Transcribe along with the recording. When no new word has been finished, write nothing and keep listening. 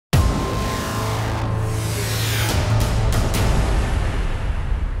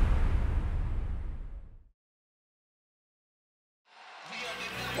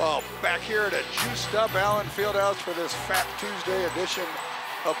Well, back here at a juiced up Allen Fieldhouse for this Fat Tuesday edition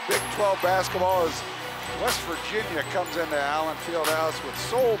of Big 12 basketball as West Virginia comes into Allen Fieldhouse with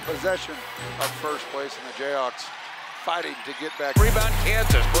sole possession of first place, and the Jayhawks fighting to get back. Rebound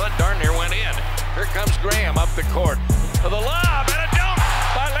Kansas, but darn near went in. Here comes Graham up the court. For the lob and a dunk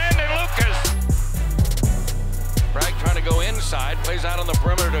by Landon Lucas. Bragg trying to go inside, plays out on the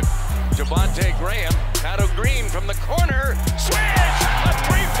perimeter to Javonte Graham. Kato Green from the corner, switch, a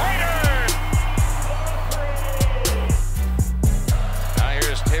three-pointer! Now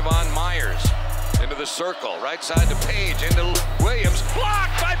here's Tavon Myers into the circle, right side to Page, into Williams,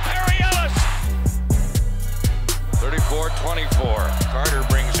 blocked by Perry Ellis! 34-24, Carter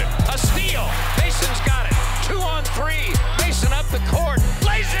brings it, a steal, Mason's got it, 2 on 3, Mason up the court,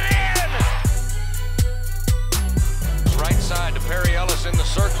 lays it in! Right side to Perry Ellis in the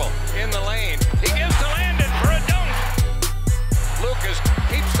circle, in the lane. He gives to Landon for a dunk. Lucas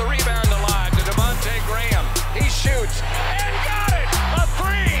keeps the rebound alive to Javonte Graham. He shoots and got it, a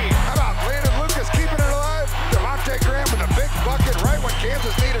 3. How about Landon Lucas keeping it alive? Javonte Graham with a big bucket right when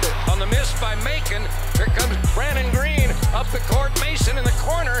Kansas needed it. On the miss by Macon, here comes Brandon Green up the court. Mason in the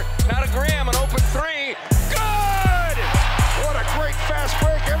corner. Now to Graham, an open 3. Good! What a great fast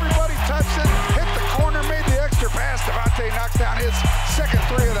break. Everybody touched it, hit the corner, made the extra pass. Javonte knocks down his second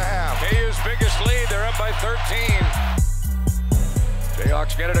 3 of the half. KU's biggest lead, they're up by 13.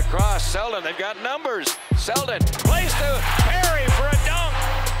 Jayhawks get it across. Selden, they've got numbers. Selden plays to